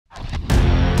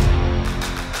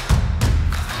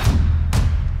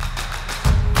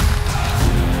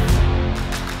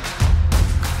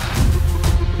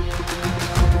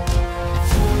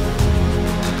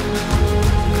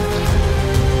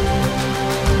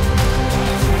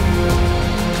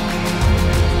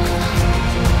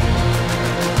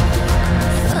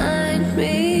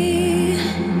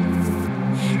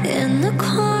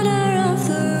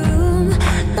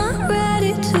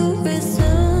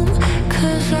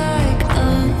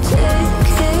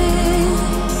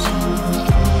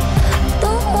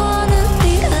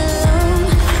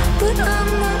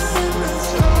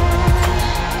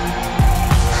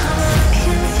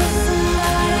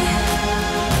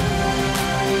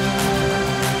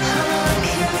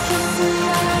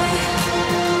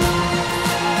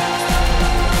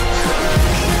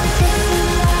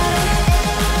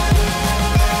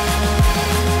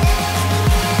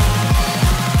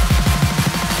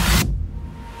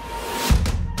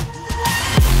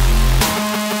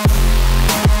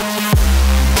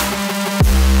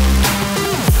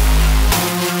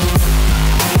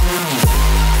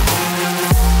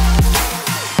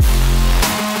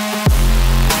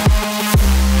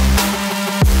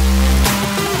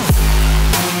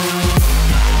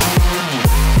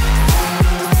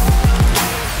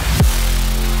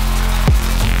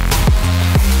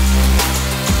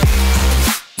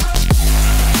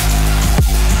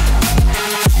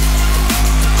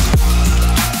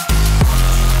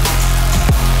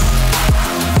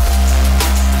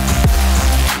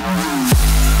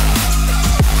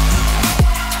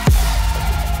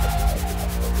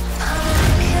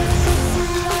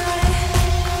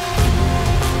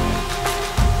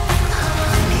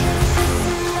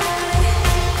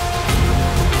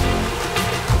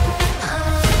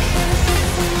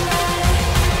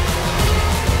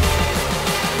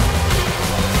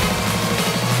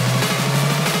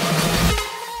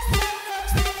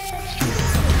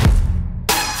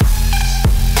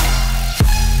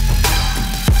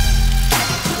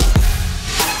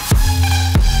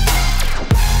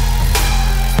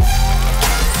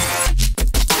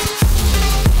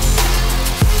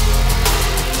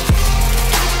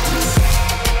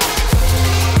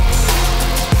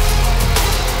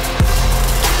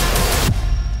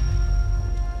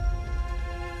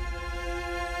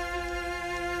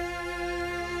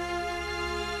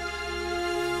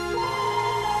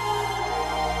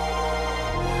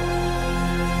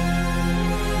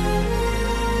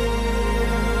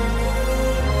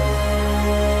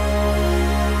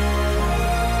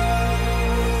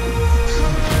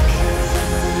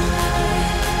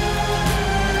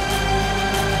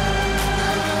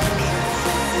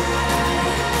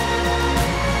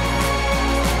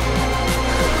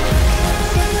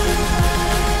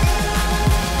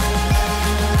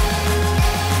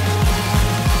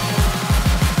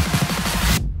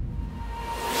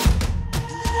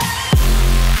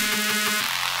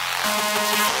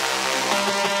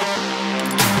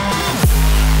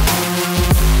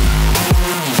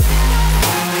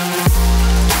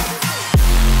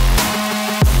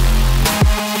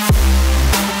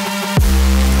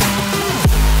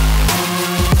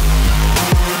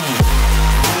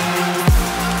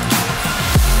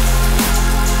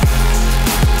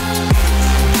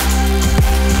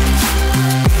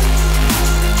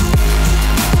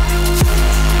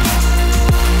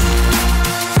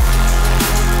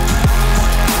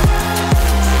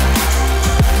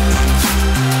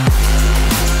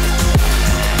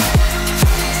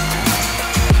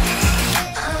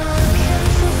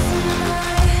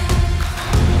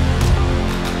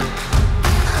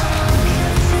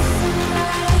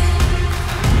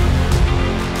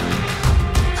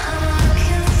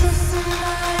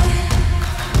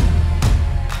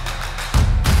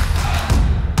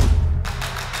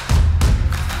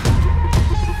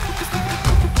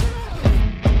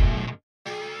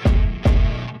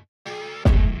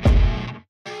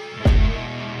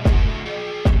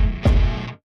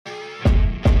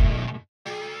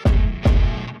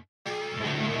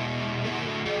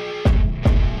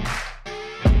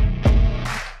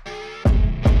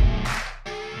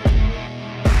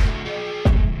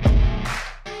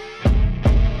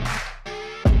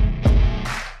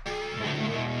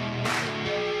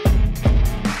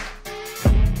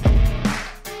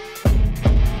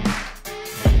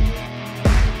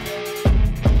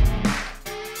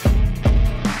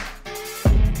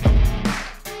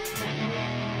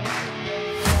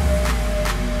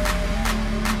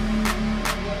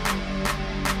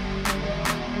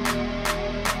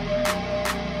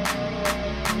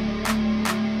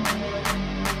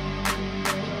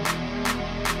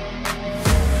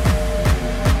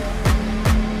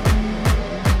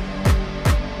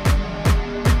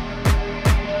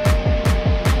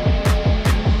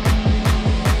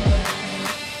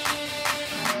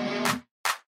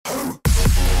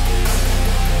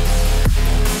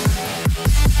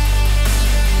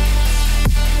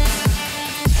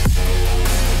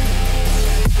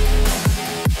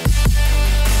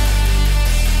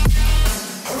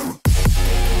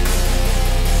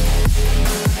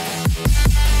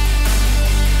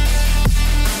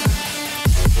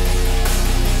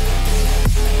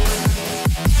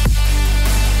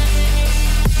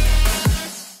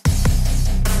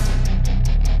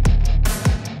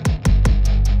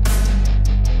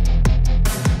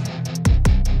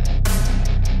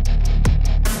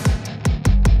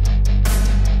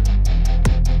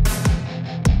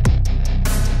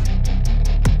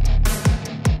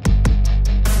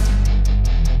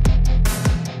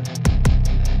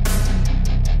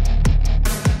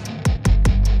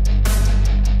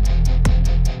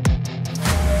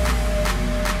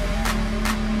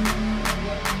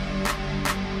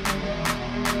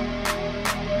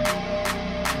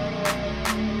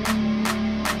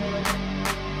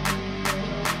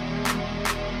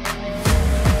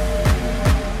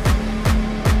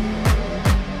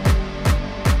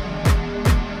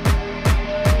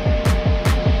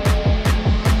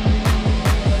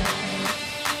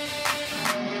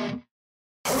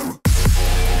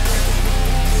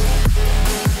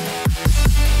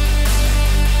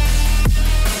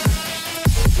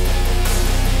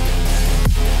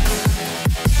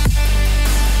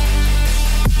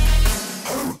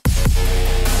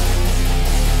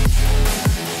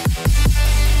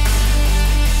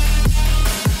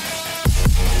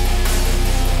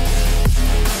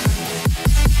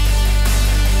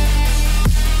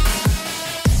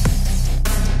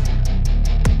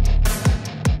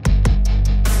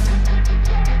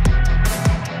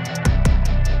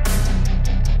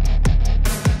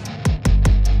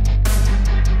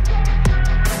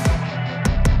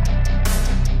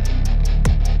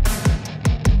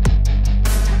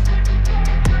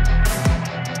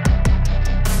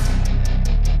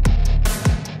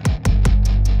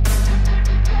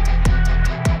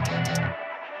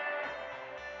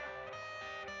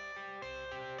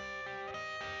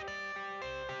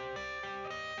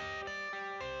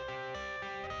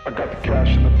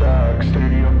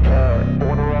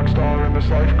in this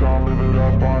life, gon' live it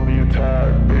up on the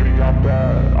attack. Baby, I'm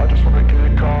bad, I just wanna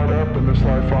get caught up in this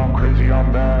life. I'm crazy,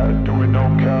 I'm mad, doing no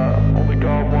cap. Only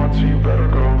God wants you, better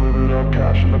go live it up.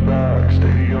 Cash in the bag,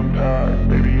 stadium packed.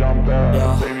 Baby, I'm bad,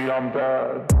 Yeah. baby, I'm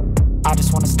bad. I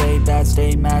just wanna stay bad,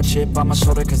 stay mad. Chip on my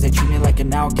shoulder cause they treat me like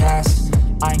an outcast.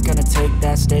 I ain't gonna take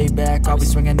that, stay back. I'll be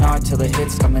swinging hard till the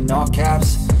hits come in all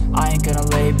caps. I ain't gonna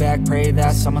lay back, pray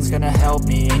that someone's gonna help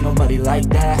me. Ain't nobody like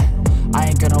that. I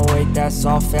ain't gonna wait, that's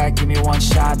all fact. Give me one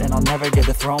shot and I'll never get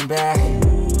the throne back.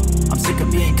 I'm sick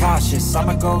of being cautious,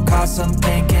 I'ma go cause some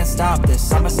pain, can't stop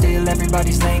this. I'ma steal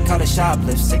everybody's lane, call it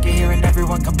shoplift. Sick of hearing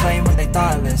everyone complain when they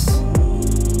thoughtless.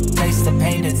 Taste the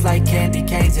pain, it's like candy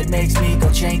canes. It makes me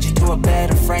go change into a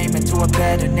better frame, into a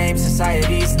better name.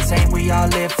 Society's insane, we all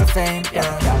live for fame, yeah.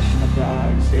 Cash in the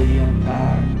bag, stadium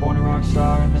packed. Born a rock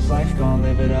star in this life, gon'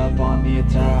 live it up on the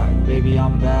attack. Baby,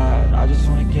 I'm bad, I just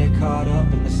wanna get caught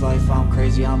up in this life. I'm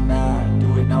crazy, I'm mad,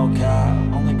 do it no cap.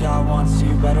 Only God wants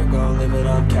you, better go live it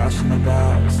up. Cash in the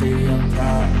bag, stadium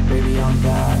packed. Baby, I'm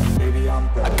bad, baby, I'm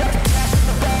bad. I got cash in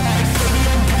the bag,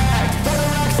 stadium packed. Born a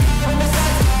rock star in this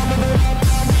life, gon' live it up.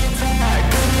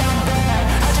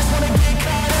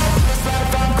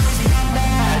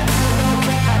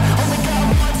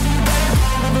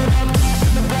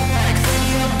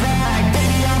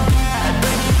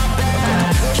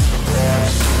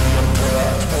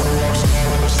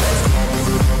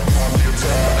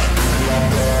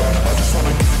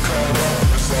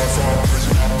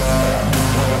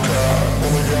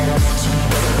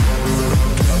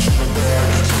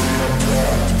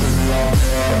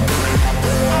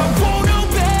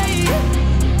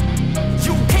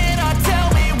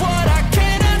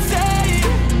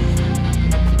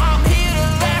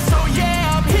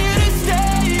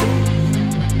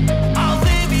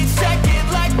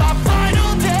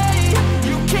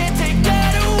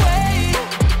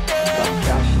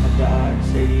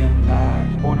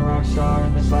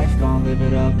 Live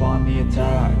it up on the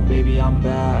attack. Baby, I'm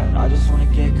bad, I just wanna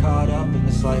get caught up in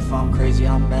this life. I'm crazy,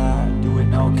 I'm mad, do it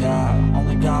no cap.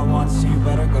 Only God wants you,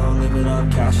 better go live it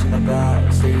up. Cash in the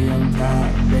bag, stadium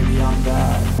packed. Baby, I'm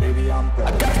bad.